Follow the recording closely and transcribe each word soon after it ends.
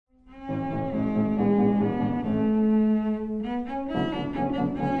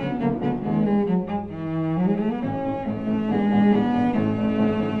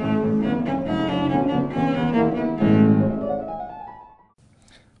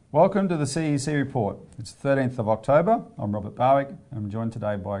Welcome to the CEC report. It's the 13th of October. I'm Robert Barwick. I'm joined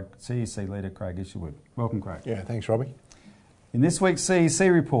today by CEC leader Craig Isherwood. Welcome, Craig. Yeah, thanks, Robbie. In this week's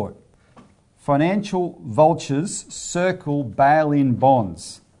CEC report, financial vultures circle bail-in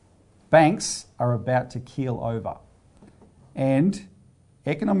bonds. Banks are about to keel over. And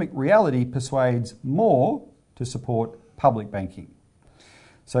economic reality persuades more to support public banking.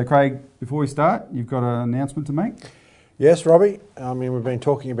 So, Craig, before we start, you've got an announcement to make? Yes, Robbie. I mean, we've been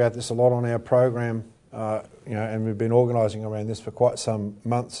talking about this a lot on our program, and we've been organising around this for quite some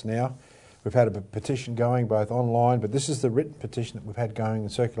months now. We've had a petition going both online, but this is the written petition that we've had going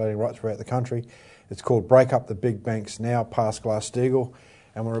and circulating right throughout the country. It's called Break Up the Big Banks Now, Pass Glass-Steagall,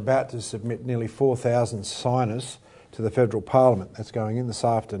 and we're about to submit nearly 4,000 signers to the Federal Parliament. That's going in this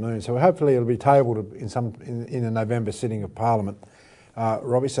afternoon. So hopefully it'll be tabled in the November sitting of Parliament,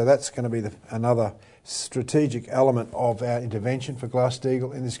 Robbie. So that's going to be another strategic element of our intervention for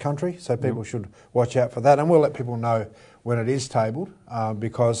Glass-Steagall in this country. So people should watch out for that, and we'll let people know when it is tabled,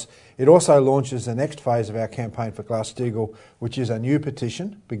 because it also launches the next phase of our campaign for Glass-Steagall, which is a new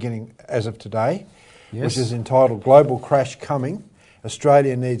petition beginning as of today, which is entitled Global Crash Coming,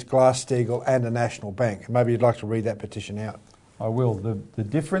 Australia Needs Glass-Steagall and a National Bank. And maybe you'd like to read that petition out. I will. The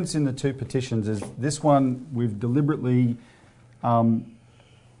difference in the two petitions is this one we've deliberately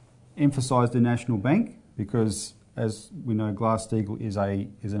emphasised the National Bank because, as we know, Glass-Steagall is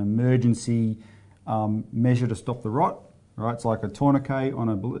an emergency measure to stop the rot. Right, it's like a tourniquet on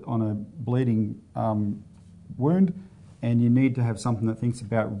a bleeding wound, and you need to have something that thinks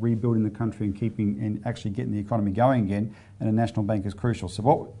about rebuilding the country and actually getting the economy going again. And a national bank is crucial. So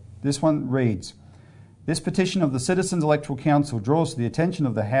what this one reads: this petition of the Citizens Electoral Council draws to the attention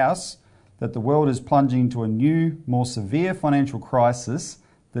of the House that the world is plunging into a new, more severe financial crisis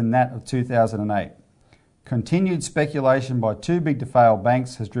than that of 2008. Continued speculation by too big to fail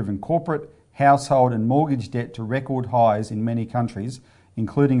banks has driven corporate, household and mortgage debt to record highs in many countries,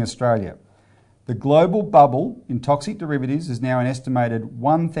 including Australia. The global bubble in toxic derivatives is now an estimated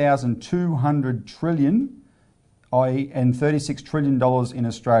 1,200 trillion, i.e. and $36 trillion in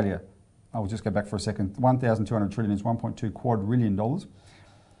Australia. I'll just go back for a second. 1,200 trillion is 1.2 quadrillion dollars.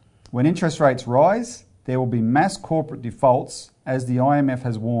 When interest rates rise, there will be mass corporate defaults, as the IMF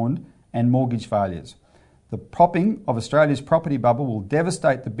has warned, and mortgage failures. The propping of Australia's property bubble will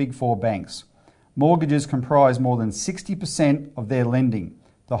devastate the big four banks. Mortgages comprise more than 60% of their lending,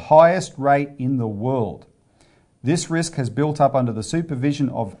 the highest rate in the world. This risk has built up under the supervision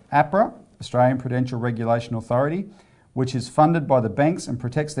of APRA, Australian Prudential Regulation Authority, which is funded by the banks and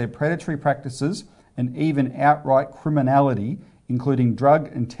protects their predatory practices and even outright criminality, including drug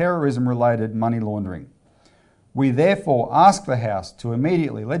and terrorism-related money laundering. We therefore ask the House to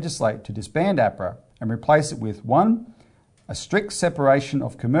immediately legislate to disband APRA and replace it with 1. A strict separation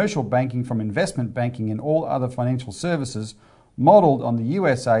of commercial banking from investment banking and all other financial services, modelled on the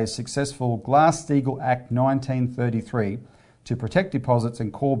USA's successful Glass-Steagall Act 1933 to protect deposits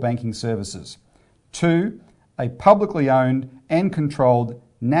and core banking services. 2. A publicly owned and controlled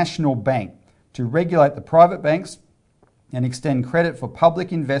national bank to regulate the private banks and extend credit for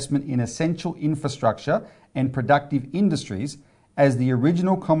public investment in essential infrastructure and productive industries, as the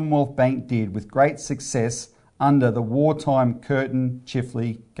original Commonwealth Bank did with great success under the wartime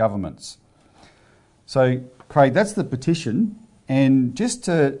Curtin-Chifley governments. So, Craig, that's the petition. And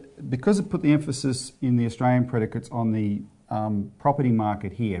because it put the emphasis in the Australian predicates on the property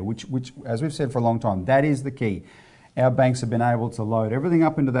market here, which, as we've said for a long time, that is the key. Our banks have been able to load everything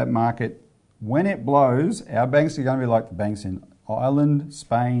up into that market. When it blows, our banks are going to be like the banks in Ireland,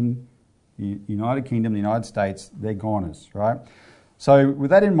 Spain, the United Kingdom, the United States. They're goners, right? So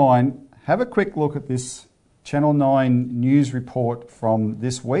with that in mind, have a quick look at this Channel 9 news report from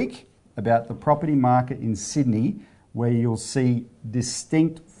this week about the property market in Sydney, where you'll see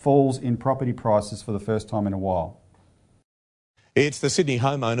distinct falls in property prices for the first time in a while. It's the Sydney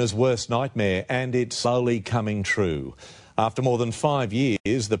homeowner's worst nightmare, and it's slowly coming true. After more than 5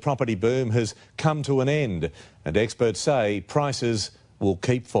 years, the property boom has come to an end, and experts say prices will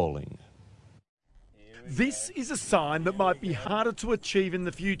keep falling. This is a sign that might be harder to achieve in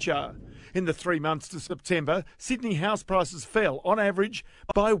the future. In the 3 months to September, Sydney house prices fell, on average,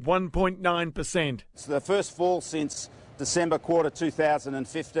 by 1.9%. It's the first fall since December quarter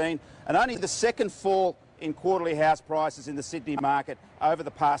 2015, and only the second fall in quarterly house prices in the Sydney market over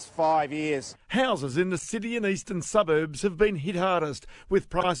the past 5 years. Houses in the city and eastern suburbs have been hit hardest, with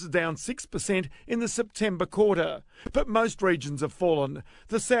prices down 6% in the September quarter. But most regions have fallen.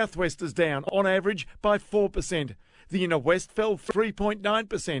 The southwest is down, on average, by 4%. The inner west fell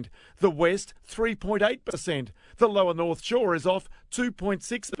 3.9%, the west 3.8%. The lower North Shore is off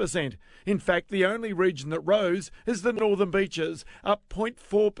 2.6%. In fact, the only region that rose is the Northern Beaches, up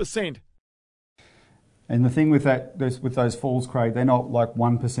 0.4%. And the thing with with those falls, Craig, they're not like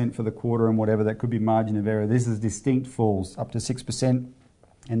 1% for the quarter and whatever. That could be margin of error. This is distinct falls, up to 6%,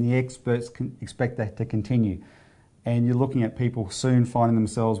 and the experts expect that to continue. And you're looking at people soon finding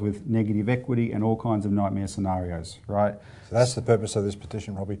themselves with negative equity and all kinds of nightmare scenarios, right? So that's the purpose of this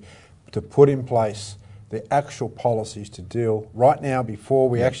petition, Robbie, to put in place the actual policies to deal right now before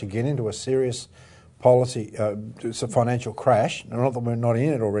we actually get into a serious policy, it's a financial crash. Not that we're not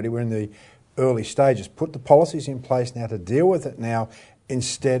in it already, we're in the early stages. Put the policies in place now to deal with it now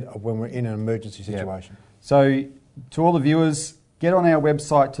instead of when we're in an emergency situation. Yeah. So to all the viewers, get on our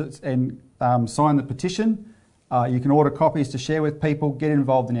website and sign the petition. You can order copies to share with people. Get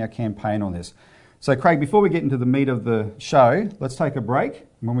involved in our campaign on this. So Craig, before we get into the meat of the show, let's take a break.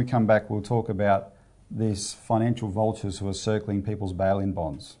 When we come back, we'll talk about these financial vultures who are circling people's bail-in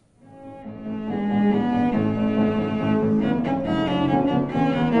bonds.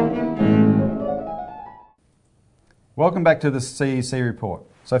 Welcome back to the CEC report.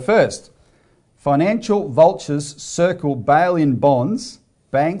 So first, financial vultures circle bail-in bonds.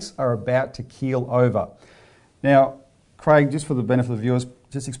 Banks are about to keel over. Now, Craig, just for the benefit of the viewers,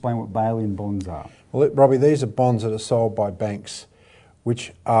 just explain what bail-in bonds are. Well, Robbie, these are bonds that are sold by banks,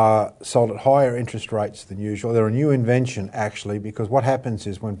 which are sold at higher interest rates than usual. They're a new invention, actually, because what happens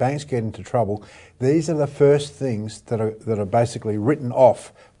is when banks get into trouble, these are the first things that are basically written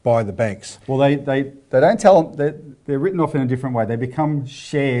off by the banks. Well, they don't tell them, they're written off in a different way. They become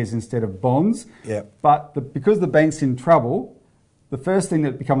shares instead of bonds. Yeah. But because the bank's in trouble, the first thing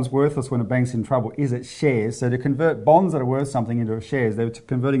that becomes worthless when a bank's in trouble is its shares. So to convert bonds that are worth something into shares, they're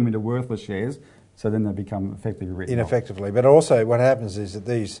converting them into worthless shares. So then they become effectively written ineffectively. off. But also what happens is that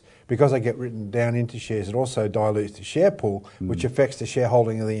these, because they get written down into shares, it also dilutes the share pool, which affects the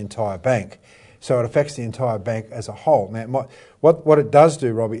shareholding of the entire bank. So it affects the entire bank as a whole. Now, what it does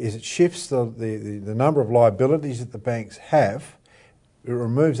do, Robbie, is it shifts the number of liabilities that the banks have. It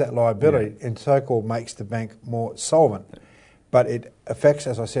removes that liability and so-called makes the bank more solvent. But it affects,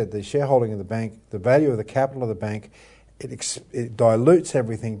 as I said, the shareholding of the bank, the value of the capital of the bank. It dilutes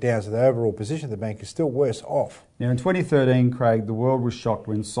everything down, so the overall position of the bank is still worse off. Now, in 2013, Craig, the world was shocked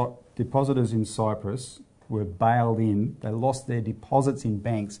when depositors in Cyprus were bailed in. They lost their deposits in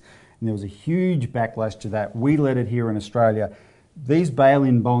banks, and there was a huge backlash to that. We led it here in Australia. These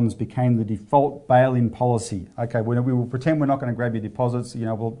bail-in bonds became the default bail-in policy. Okay, we will pretend we're not going to grab your deposits,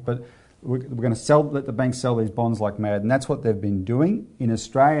 but we're going to let the banks sell these bonds like mad, and that's what they've been doing. In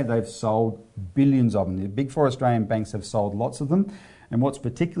Australia, they've sold billions of them. The big four Australian banks have sold lots of them, and what's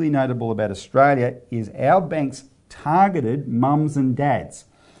particularly notable about Australia is our banks targeted mums and dads.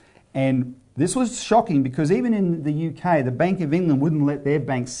 And this was shocking because even in the UK, the Bank of England wouldn't let their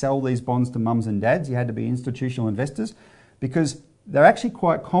banks sell these bonds to mums and dads. You had to be institutional investors because they're actually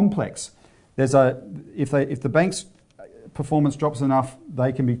quite complex. If the bank's performance drops enough,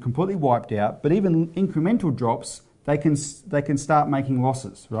 they can be completely wiped out. But even incremental drops, they can start making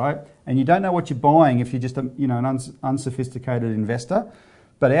losses, right? And you don't know what you're buying if you're just an unsophisticated investor.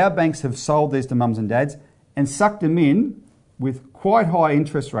 But our banks have sold these to mums and dads and sucked them in with quite high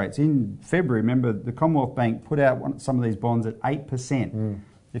interest rates. In February, remember, the Commonwealth Bank put out some of these bonds at 8%.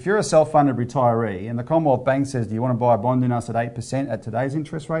 If you're a self-funded retiree and the Commonwealth Bank says, do you want to buy a bond in us at 8% at today's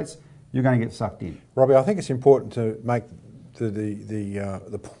interest rates, you're going to get sucked in. Robbie, I think it's important to make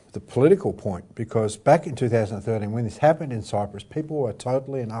the political point, because back in 2013, when this happened in Cyprus, people were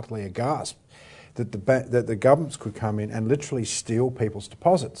totally and utterly aghast that the governments could come in and literally steal people's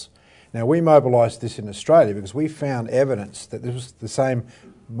deposits. Now, we mobilised this in Australia because we found evidence that this was the same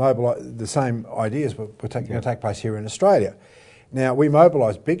ideas were going to take place here in Australia. Now, we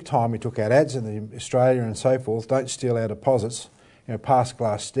mobilised big time. We took out ads in Australia and so forth. Don't steal our deposits. Past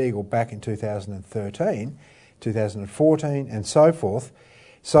Glass-Steagall back in 2013, 2014 and so forth.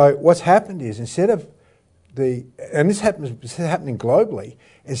 So what's happened is instead of and this is happening globally,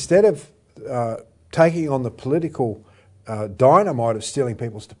 instead of taking on the political dynamite of stealing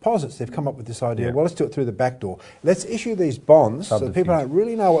people's deposits, they've come up with this idea, well, let's do it through the back door. Let's issue these bonds so that people don't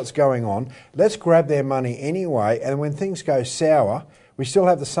really know what's going on. Let's grab their money anyway, and when things go sour, we still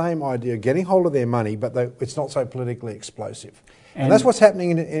have the same idea of getting hold of their money, but it's not so politically explosive. And that's what's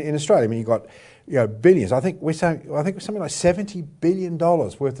happening in Australia. I mean, you've got billions. I think something like $70 billion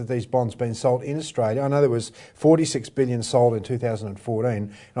worth of these bonds being sold in Australia. I know there was $46 billion sold in 2014,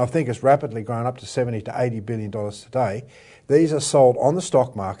 and I think it's rapidly grown up to $70 to $80 billion today. These are sold on the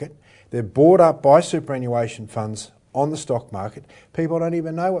stock market. They're bought up by superannuation funds on the stock market. People don't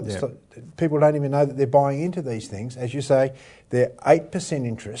even know people don't even know that they're buying into these things. As you say, they're 8%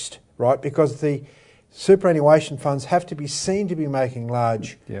 interest, right? Because the superannuation funds have to be seen to be making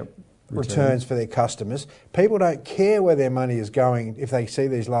large returns for their customers. People don't care where their money is going if they see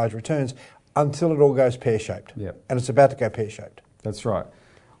these large returns until it all goes pear-shaped. And it's about to go pear-shaped. That's right.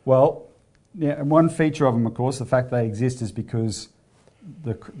 Well, yeah, and one feature of them, of course, the fact they exist is because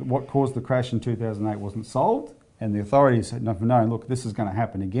what caused the crash in 2008 wasn't solved, and the authorities had known, look, this is going to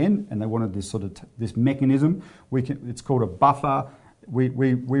happen again, and they wanted this sort of this mechanism. It's called a buffer. We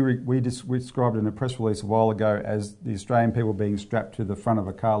described it in a press release a while ago as the Australian people being strapped to the front of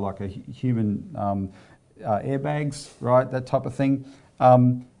a car like a human airbags, right? That type of thing.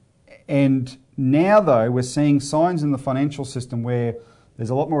 And now, though, we're seeing signs in the financial system where there's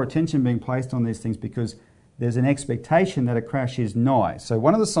a lot more attention being placed on these things because there's an expectation that a crash is nigh. So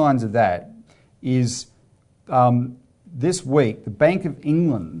one of the signs of that is this week, the Bank of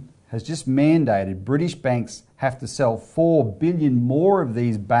England has just mandated British banks have to sell 4 billion more of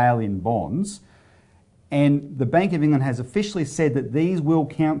these bail-in bonds. And the Bank of England has officially said that these will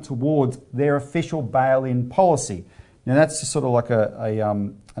count towards their official bail-in policy. Now that's just sort of like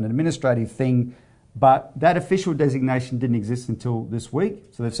an administrative thing, but that official designation didn't exist until this week.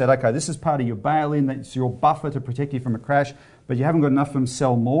 So they've said, okay, this is part of your bail-in, that's your buffer to protect you from a crash, but you haven't got enough of them to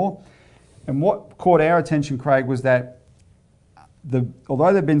sell more. And what caught our attention, Craig, was that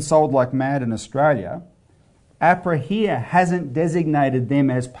although they've been sold like mad in Australia, APRA here hasn't designated them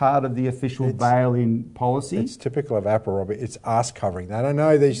as part of the official bail-in policy. It's typical of APRA, Robbie. It's ass covering. They don't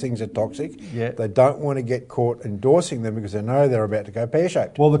know these things are toxic. Yeah. They don't want to get caught endorsing them because they know they're about to go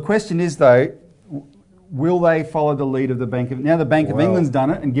pear-shaped. Well, the question is, though, will they follow the lead of the Bank of... Now the Bank of England's done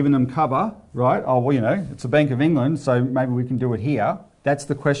it and given them cover, right? Oh, well, you know, it's the Bank of England, so maybe we can do it here. That's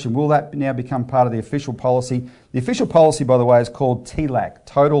the question. Will that now become part of the official policy? The official policy, by the way, is called TLAC,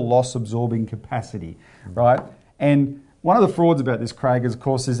 Total Loss Absorbing Capacity, right? And one of the frauds about this, Craig, is, of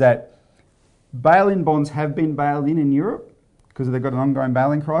course, is that bail-in bonds have been bailed in Europe because they've got an ongoing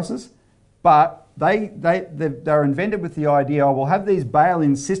bail-in crisis, but they're invented with the idea, oh, we'll have these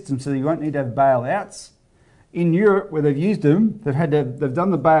bail-in systems so that you won't need to have bail-outs. In Europe, where they've used them, they've done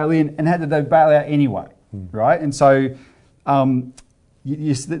the bail-in and had to do bail-out anyway, right? And so...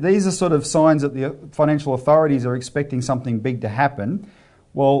 these are sort of signs that the financial authorities are expecting something big to happen.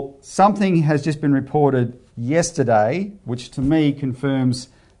 Well, something has just been reported yesterday, which to me confirms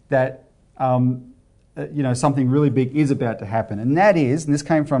that something really big is about to happen. And that is, and this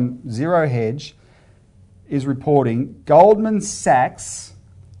came from Zero Hedge, is reporting Goldman Sachs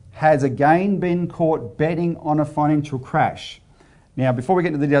has again been caught betting on a financial crash. Now, before we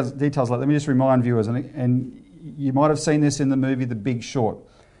get into the details, let me just remind viewers, and you might have seen this in the movie The Big Short,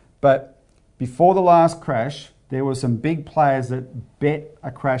 but before the last crash, there were some big players that bet a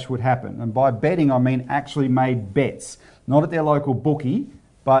crash would happen. And by betting, I mean actually made bets, not at their local bookie,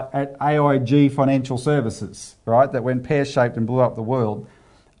 but at AIG Financial Services, right, that went pear-shaped and blew up the world.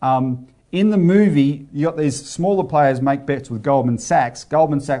 In the movie, you got these smaller players make bets with Goldman Sachs.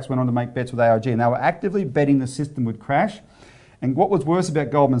 Goldman Sachs went on to make bets with AIG, and they were actively betting the system would crash. And what was worse about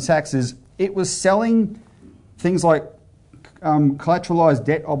Goldman Sachs is it was selling things like collateralized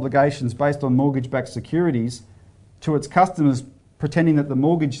debt obligations based on mortgage-backed securities to its customers, pretending that the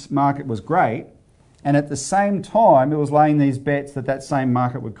mortgage market was great, and at the same time it was laying these bets that that same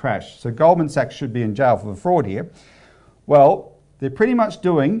market would crash. So Goldman Sachs should be in jail for the fraud here. Well, they're pretty much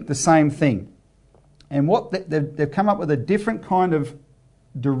doing the same thing. And what they've come up with a different kind of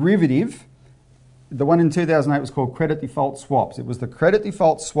derivative. The one in 2008 was called credit default swaps. It was the credit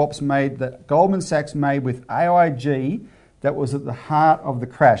default swaps that Goldman Sachs made with AIG that was at the heart of the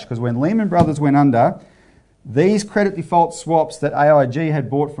crash. Because when Lehman Brothers went under, these credit default swaps that AIG had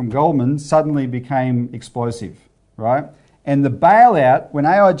bought from Goldman suddenly became explosive, right? And the bailout, when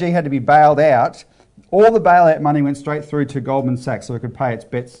AIG had to be bailed out, all the bailout money went straight through to Goldman Sachs so it could pay its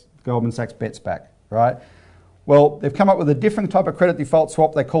bets, Goldman Sachs bets back, right? Well, they've come up with a different type of credit default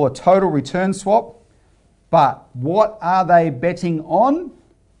swap they call a total return swap. But what are they betting on?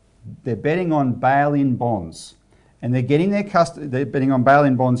 They're betting on bail-in bonds. And they're getting they're betting on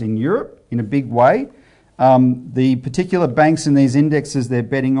bail-in bonds in Europe in a big way. The particular banks in these indexes they're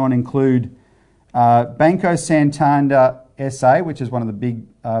betting on include Banco Santander SA, which is one of the big,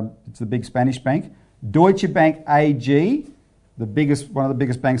 it's the big Spanish bank. Deutsche Bank AG, one of the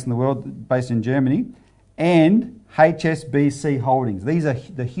biggest banks in the world, based in Germany. And HSBC Holdings. These are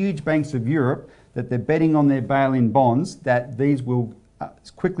the huge banks of Europe that they're betting on their bail-in bonds, that these will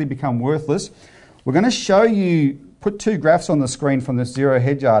quickly become worthless. We're going to show you, put two graphs on the screen from this Zero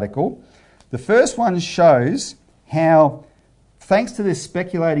Hedge article. The first one shows how, thanks to this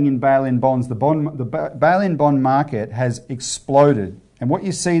speculating in bail-in bonds, the bail-in bond market has exploded. And what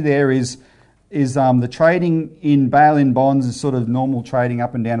you see there is the trading in bail-in bonds is sort of normal trading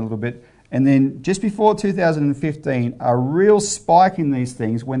up and down a little bit. And then just before 2015, a real spike in these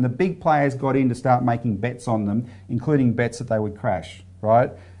things when the big players got in to start making bets on them, including bets that they would crash,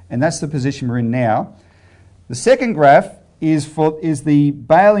 right? And that's the position we're in now. The second graph is the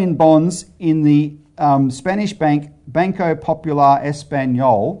bail-in bonds in the Spanish bank Banco Popular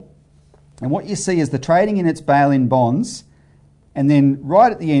Español. And what you see is the trading in its bail-in bonds, and then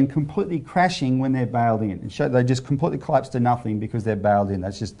right at the end, completely crashing when they're bailed in. They just completely collapse to nothing because they're bailed in.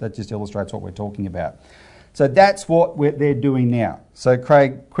 That just illustrates what we're talking about. So that's what they're doing now. So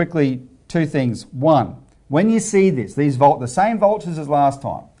Craig, quickly, two things. One, when you see this, the same vultures as last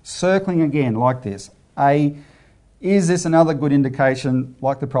time, circling again like this, is this another good indication,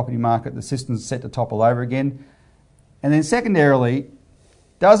 like the property market, the system's set to topple over again? And then secondarily,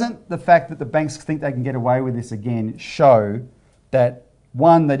 doesn't the fact that the banks think they can get away with this again show that,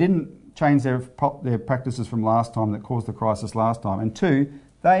 one, they didn't change their practices from last time that caused the crisis last time, and two,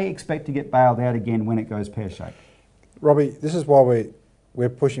 they expect to get bailed out again when it goes pear-shaped? Robbie, this is why we're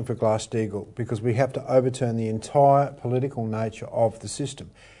pushing for Glass-Steagall, because we have to overturn the entire political nature of the system.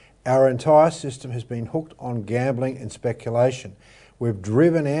 Our entire system has been hooked on gambling and speculation. We've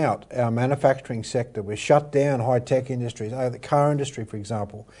driven out our manufacturing sector. We've shut down high-tech industries. The car industry, for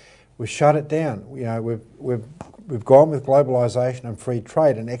example, we've shut it down. You know, we've gone with globalisation and free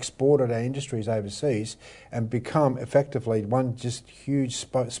trade and exported our industries overseas and become effectively one just huge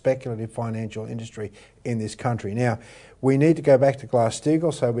speculative financial industry in this country. Now, we need to go back to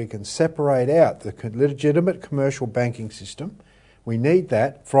Glass-Steagall so we can separate out the legitimate commercial banking system. We need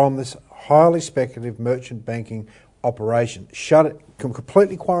that from this highly speculative merchant banking operation. Shut it,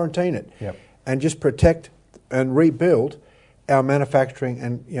 completely quarantine it, and just protect and rebuild our manufacturing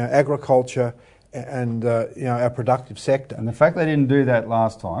and agriculture and our productive sector. And the fact they didn't do that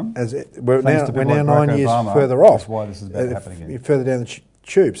last time, we're now 9 years further off. That's why this is about to happen again. Further down the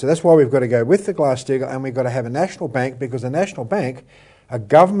tube. So that's why we've got to go with the Glass-Steagall, and we've got to have a national bank, because a national bank, a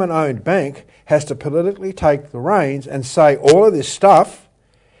government-owned bank, has to politically take the reins and say all of this stuff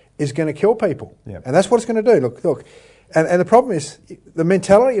is going to kill people. Yep. And that's what it's going to do. Look. And the problem is the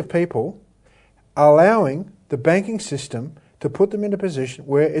mentality of people allowing the banking system to put them in a position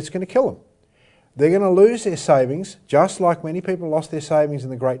where it's going to kill them. They're going to lose their savings, just like many people lost their savings in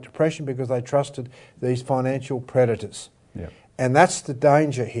the Great Depression because they trusted these financial predators. Yep. And that's the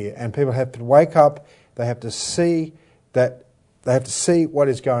danger here. And people have to wake up. They have to see that. They have to see what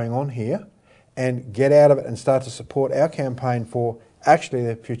is going on here and get out of it and start to support our campaign for actually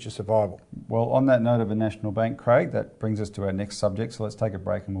their future survival. Well, on that note of a national bank, Craig, that brings us to our next subject. So let's take a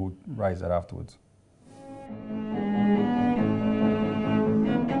break and we'll raise that afterwards.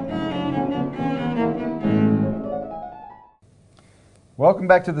 Welcome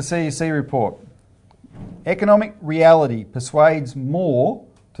back to the CEC report. Economic reality persuades more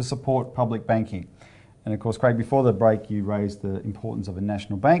to support public banking. And of course, Craig, before the break, you raised the importance of a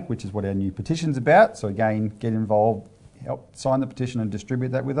national bank, which is what our new petition's about. So again, get involved, help sign the petition and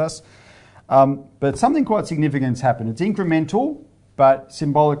distribute that with us. But something quite significant has happened. It's incremental, but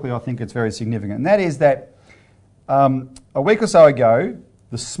symbolically I think it's very significant. And that is that a week or so ago,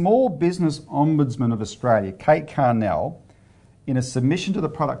 the Small Business Ombudsman of Australia, Kate Carnell, in a submission to the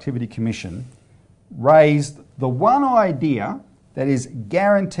Productivity Commission, raised the one idea that is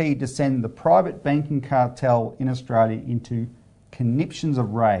guaranteed to send the private banking cartel in Australia into conniptions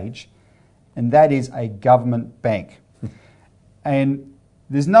of rage, and that is a government bank. And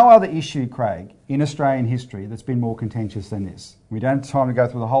there's no other issue, Craig, in Australian history that's been more contentious than this. We don't have time to go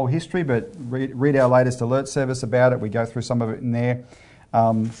through the whole history, but read our latest alert service about it. We go through some of it in there.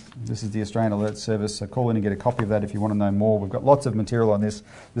 This is the Australian Alert Service, so call in and get a copy of that if you want to know more. We've got lots of material on this.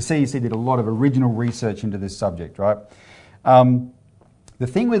 The CEC did a lot of original research into this subject, right? The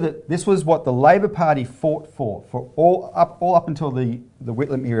thing with it, this was what the Labor Party fought for all up until the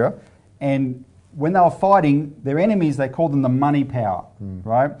Whitlam era, and when they were fighting their enemies, they called them the money power,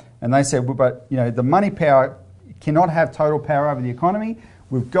 right? And they said, well, but the money power cannot have total power over the economy.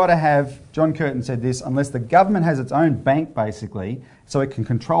 We've got to have, John Curtin said this, unless the government has its own bank, basically, so it can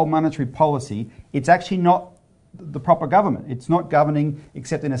control monetary policy, it's actually not the proper government. It's not governing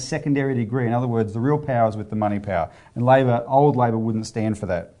except in a secondary degree. In other words, the real power is with the money power. And old Labor wouldn't stand for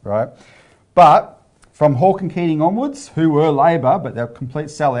that, right? But from Hawke and Keating onwards, who were Labor, but they're complete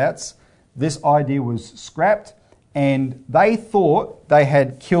sellouts, this idea was scrapped and they thought they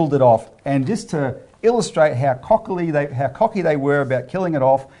had killed it off. And just to illustrate how cocky they were about killing it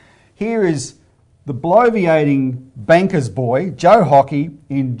off, here is the bloviating banker's boy, Joe Hockey,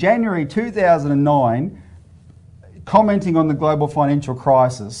 in January 2009, commenting on the global financial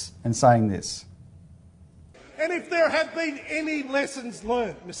crisis and saying this. And if there have been any lessons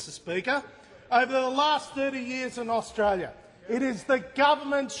learned, Mr. Speaker, over the last 30 years in Australia, it is the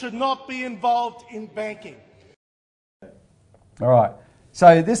government should not be involved in banking. All right.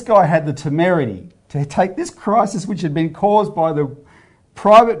 So this guy had the temerity to take this crisis, which had been caused by the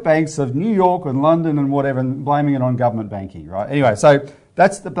private banks of New York and London and whatever, and blaming it on government banking, right? Anyway, so they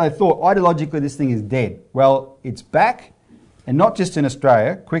thought ideologically this thing is dead. Well, it's back, and not just in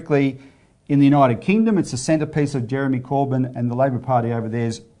Australia. Quickly, in the United Kingdom, it's the centrepiece of Jeremy Corbyn and the Labor Party over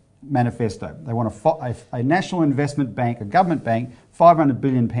there's manifesto. They want a national investment bank, a government bank, £500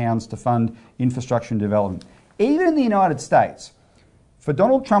 billion to fund infrastructure and development. Even in the United States, for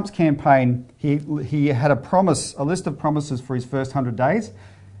Donald Trump's campaign, he had a list of promises for his first 100 days.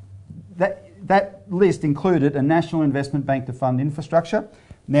 That list included a national investment bank to fund infrastructure.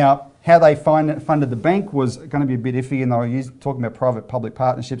 Now, how they funded the bank was going to be a bit iffy, and they were talking about private-public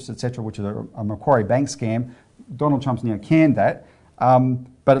partnerships, etc., which is a Macquarie Bank scam. Donald Trump's now canned that.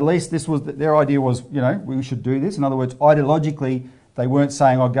 But at least their idea was, we should do this. In other words, ideologically, they weren't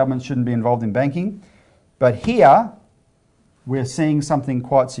saying, government shouldn't be involved in banking. But here, we're seeing something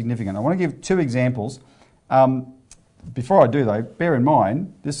quite significant. I want to give two examples. Before I do, though, bear in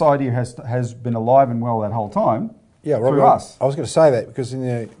mind, this idea has been alive and well that whole time. Yeah, through us. I was going to say that because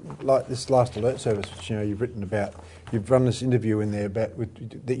in this last alert service, which you've written about, you've run this interview in there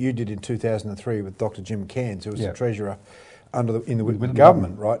that you did in 2003 with Dr. Jim Cairns, who was the treasurer in the Whitlam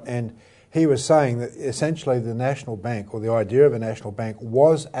government, right? And he was saying that essentially the National Bank, or the idea of a national bank,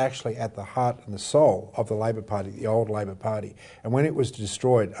 was actually at the heart and the soul of the Labor Party, the old Labor Party. And when it was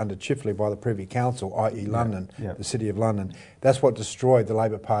destroyed under Chifley by the Privy Council, i.e. London, the City of London, that's what destroyed the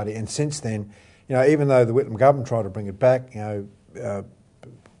Labor Party. And since then, even though the Whitlam government tried to bring it back,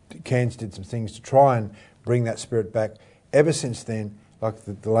 Cairns did some things to try and bring that spirit back. Ever since then,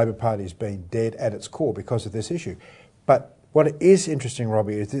 the Labor Party has been dead at its core because of this issue. But what is interesting,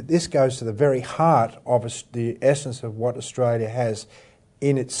 Robbie, is that this goes to the very heart of the essence of what Australia has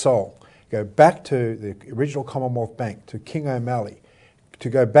in its soul. Go back to the original Commonwealth Bank, to King O'Malley, to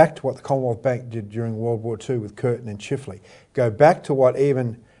go back to what the Commonwealth Bank did during World War II with Curtin and Chifley, go back to what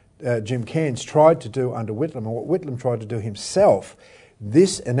even Jim Cairns tried to do under Whitlam and what Whitlam tried to do himself.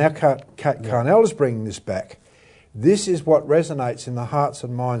 And now Carnell is bringing this back. This is what resonates in the hearts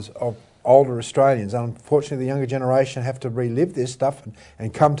and minds of older Australians. Unfortunately, the younger generation have to relive this stuff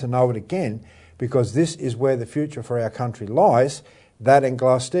and come to know it again, because this is where the future for our country lies, that and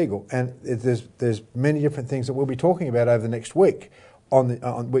Glass-Steagall. And there's many different things that we'll be talking about over the next week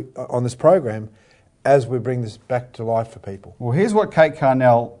on this program as we bring this back to life for people. Well, here's what Kate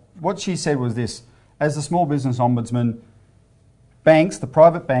Carnell, what she said was this: as the Small Business Ombudsman, banks, the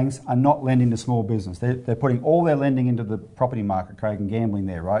private banks, are not lending to small business. They're putting all their lending into the property market, Craig, and gambling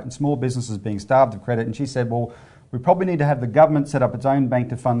there, right? And small businesses being starved of credit. And she said, well, we probably need to have the government set up its own bank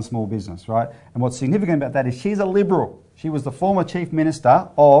to fund small business, right? And what's significant about that is she's a Liberal. She was the former Chief Minister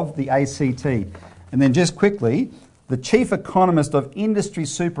of the ACT. And then just quickly, the Chief Economist of Industry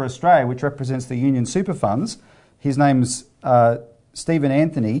Super Australia, which represents the union super funds, his name's Stephen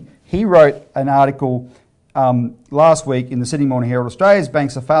Anthony. He wrote an article last week in the Sydney Morning Herald. Australia's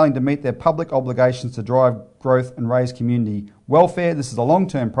banks are failing to meet their public obligations to drive growth and raise community welfare. This is a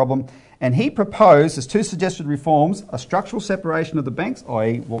long-term problem. And he proposed, as two suggested reforms, a structural separation of the banks,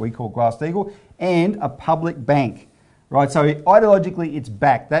 i.e. what we call Glass-Steagall, and a public bank. Right, so ideologically it's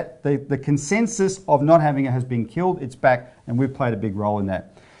back. That the consensus of not having it has been killed, it's back, and we've played a big role in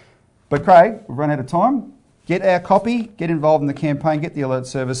that. But Craig, we've run out of time. Get our copy, get involved in the campaign, get the alert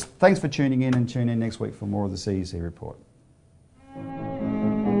service. Thanks for tuning in, and tune in next week for more of the CEC report.